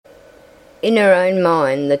In her own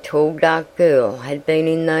mind the tall dark girl had been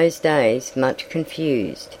in those days much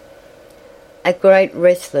confused. A great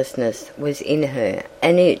restlessness was in her,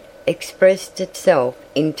 and it expressed itself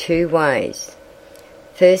in two ways.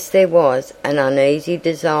 First there was an uneasy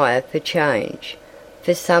desire for change,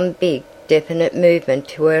 for some big definite movement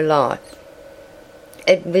to her life.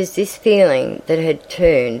 It was this feeling that had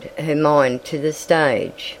turned her mind to the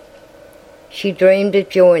stage. She dreamed of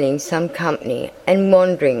joining some company and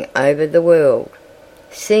wandering over the world,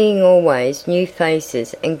 seeing always new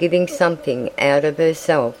faces and giving something out of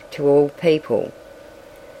herself to all people.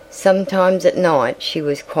 Sometimes at night she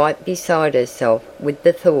was quite beside herself with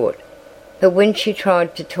the thought, but when she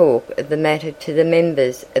tried to talk of the matter to the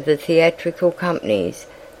members of the theatrical companies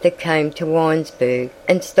that came to Winesburg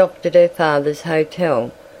and stopped at her father's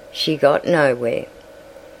hotel, she got nowhere.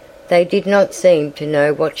 They did not seem to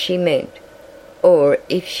know what she meant, or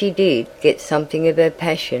if she did get something of her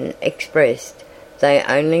passion expressed, they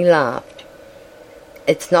only laughed.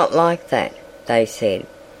 "It's not like that," they said.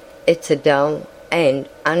 "It's a dull and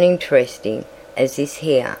uninteresting as this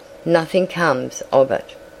here. Nothing comes of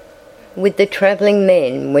it." With the travelling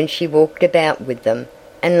men, when she walked about with them,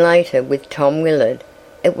 and later with Tom Willard,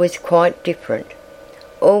 it was quite different.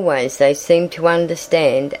 Always they seemed to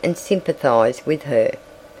understand and sympathize with her.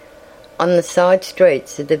 On the side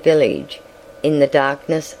streets of the village, in the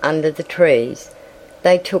darkness under the trees,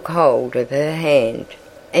 they took hold of her hand,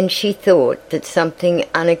 and she thought that something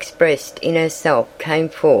unexpressed in herself came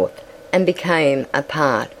forth and became a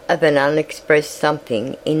part of an unexpressed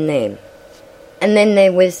something in them. And then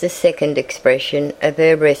there was the second expression of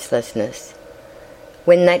her restlessness.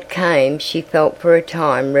 When that came she felt for a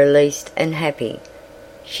time released and happy.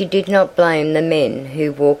 She did not blame the men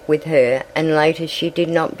who walked with her, and later she did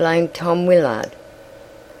not blame Tom Willard.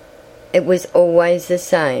 It was always the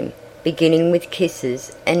same, beginning with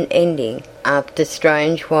kisses and ending, after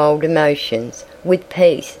strange wild emotions, with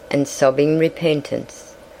peace and sobbing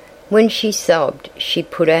repentance. When she sobbed she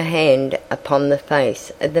put her hand upon the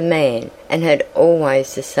face of the man and had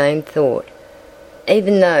always the same thought.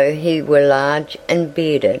 Even though he were large and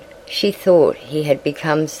bearded, she thought he had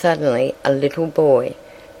become suddenly a little boy.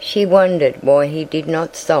 She wondered why he did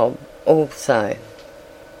not sob also.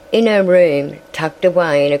 In her room, tucked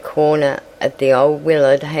away in a corner of the old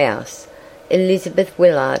Willard house, Elizabeth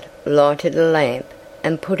Willard lighted a lamp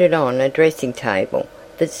and put it on a dressing table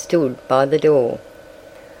that stood by the door.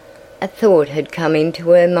 A thought had come into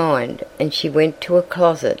her mind, and she went to a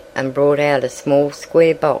closet and brought out a small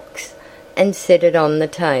square box and set it on the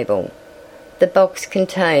table. The box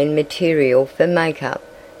contained material for make-up,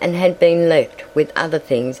 and had been left with other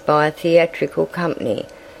things by a theatrical company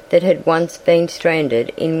that had once been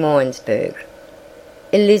stranded in Winesburg.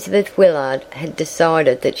 Elizabeth Willard had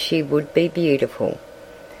decided that she would be beautiful.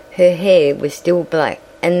 Her hair was still black,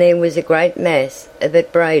 and there was a great mass of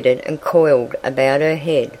it braided and coiled about her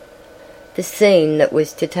head. The scene that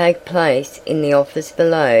was to take place in the office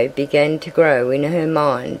below began to grow in her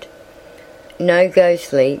mind. No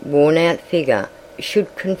ghostly, worn-out figure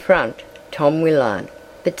should confront Tom Willard,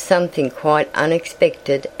 but something quite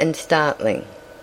unexpected and startling.